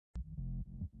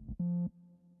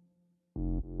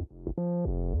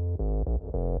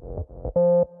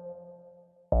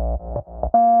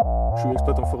Je suis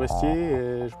exploitant forestier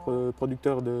et je suis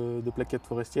producteur de plaquettes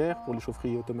forestières pour les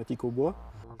chaufferies automatiques au bois.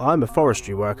 I'm a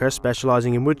forestry worker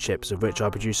specialising in wood chips, of which I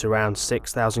produce around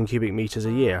 6,000 cubic metres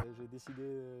a year.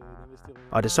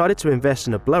 I decided to invest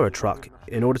in a blower truck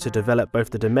in order to develop both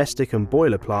the domestic and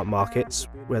boiler plant markets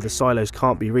where the silos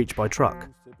can't be reached by truck.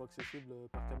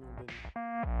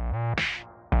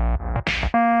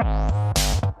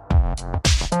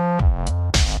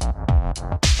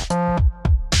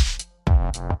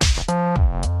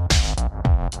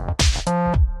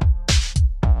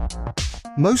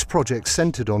 Most projects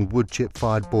centred on wood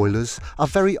chip-fired boilers are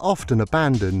very often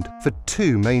abandoned for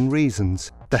two main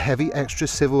reasons: the heavy extra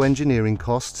civil engineering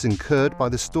costs incurred by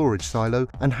the storage silo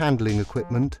and handling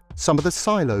equipment, some of the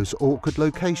silos' awkward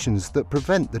locations that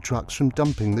prevent the trucks from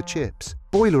dumping the chips.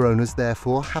 Boiler owners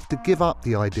therefore have to give up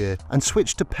the idea and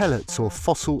switch to pellets or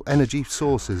fossil energy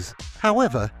sources.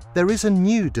 However, there is a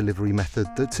new delivery method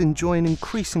that's enjoying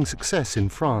increasing success in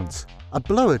France: a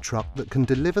blower truck that can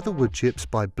deliver the wood chips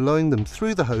by blowing them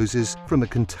through the hoses from a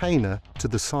container to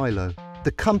the silo.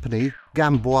 The company,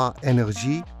 Gambois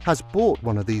Énergie, has bought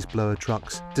one of these blower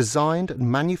trucks, designed and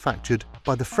manufactured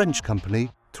by the French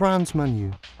company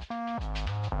Transmanut.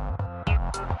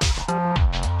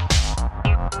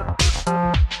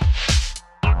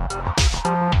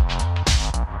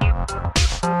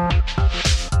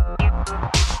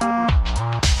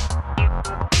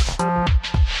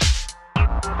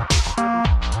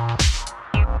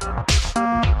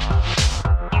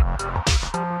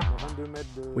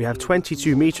 We have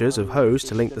 22 metres of hose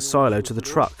to link the silo to the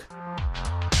truck.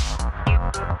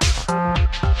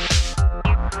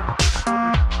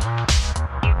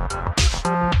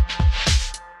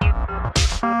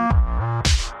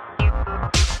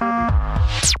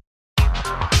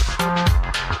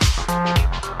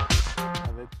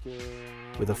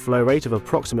 With a flow rate of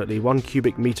approximately 1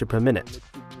 cubic metre per minute.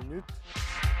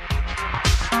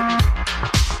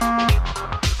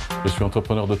 Je suis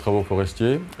entrepreneur de travaux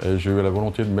forestiers et j'ai eu la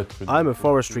volonté de mettre... I'm a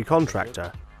forestry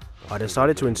contractor. I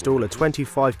decided to install a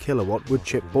 25 kilowatt wood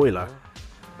chip boiler.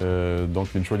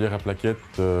 Donc une chaudière à plaquettes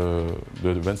de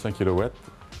 25 kW.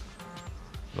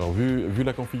 Alors vu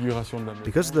la configuration de la maison...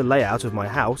 Because of the layout of my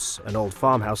house, an old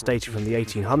farmhouse dated from the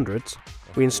 1800s,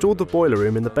 we installed the boiler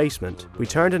room in the basement. We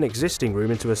turned an existing room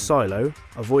into a silo,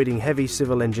 avoiding heavy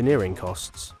civil engineering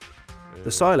costs. The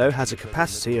silo has a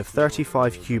capacity of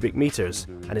 35 cubic metres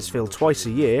and is filled twice a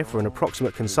year for an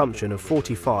approximate consumption of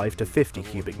 45 to 50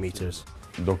 cubic metres.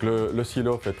 Donc le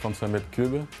silo fait 35 mètres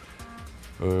cubes.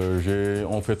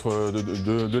 On fait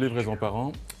deux livraisons par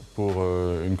an pour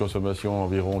une consommation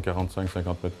environ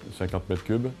 45-50 mètres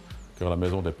cubes, car la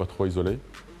maison n'est pas trop isolée.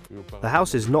 The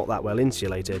house is not that well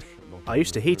insulated. I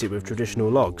used to heat it with traditional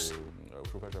logs.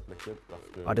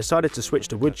 I decided to switch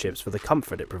to wood chips for the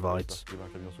comfort it provides.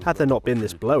 Had there not been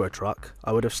this blower truck,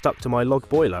 I would have stuck to my log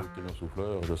boiler.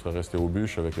 Je serais resté aux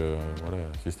bûches avec voilà,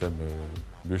 un système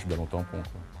bûche ballon tampon.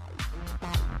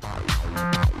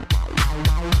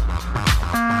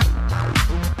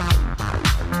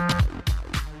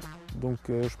 Donc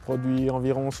je produis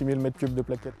environ 6000 m3 de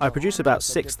plaquettes. I produce about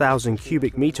 6,000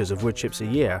 cubic metres of wood chips a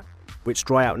year, which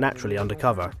dry out naturally under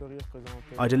cover.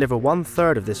 I deliver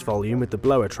 1/3 of this volume with the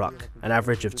blower truck, an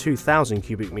average of 2,000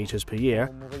 cubic metres per year,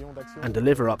 and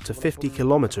deliver up to 50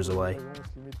 kilometres away.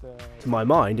 To my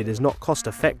mind, it is not cost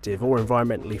effective or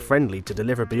environmentally friendly to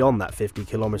deliver beyond that 50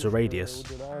 kilometre radius.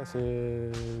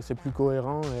 C'est plus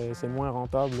cohérent et c'est moins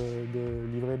rentable de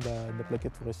livrer de la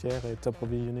plaquette forestière et de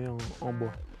s'approvisionner en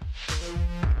bois.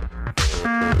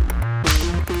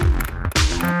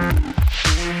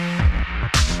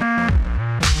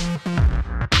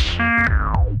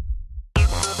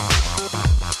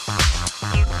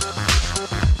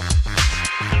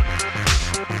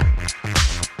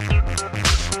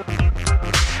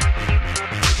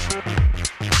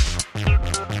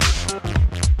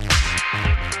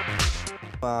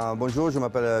 Bonjour, je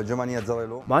m'appelle Giovanni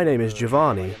Azzarello. My name is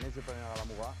Giovanni.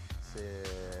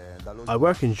 I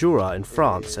work in Jura in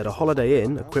France at a holiday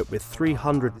inn equipped with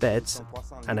 300 beds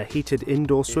and a heated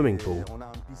indoor swimming pool.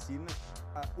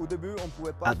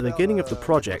 At the beginning of the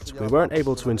project, we weren't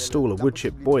able to install a wood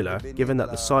chip boiler given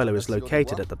that the silo is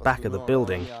located at the back of the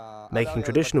building, making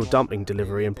traditional dumping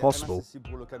delivery impossible.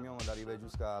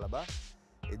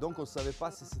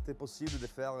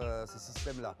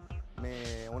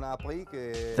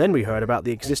 Then we heard about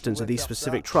the existence of these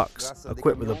specific trucks,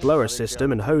 equipped with a blower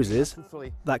system and hoses,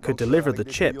 that could deliver the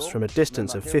chips from a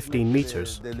distance of 15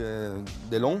 metres.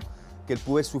 qu'elle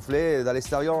pouvait souffler dans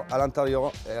l'extérieur à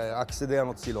l'intérieur et accéder à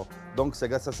notre silo. Donc c'est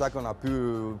grâce à ça qu'on a pu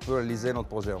réaliser notre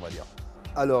projet, on va dire.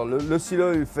 Alors le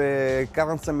silo il fait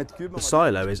 45 mètres cubes. The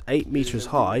silo is 8 meters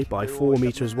high by 4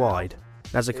 meters wide.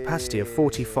 It has a capacity of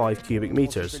 45 cubic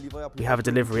meters. We have a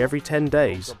delivery every 10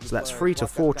 days, so that's 3 to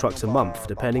 4 trucks a month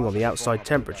depending on the outside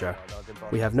temperature.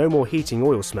 We have no more heating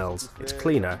oil smells, it's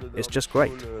cleaner, it's just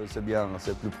great. C'est bien,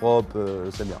 c'est plus propre,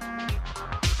 c'est bien.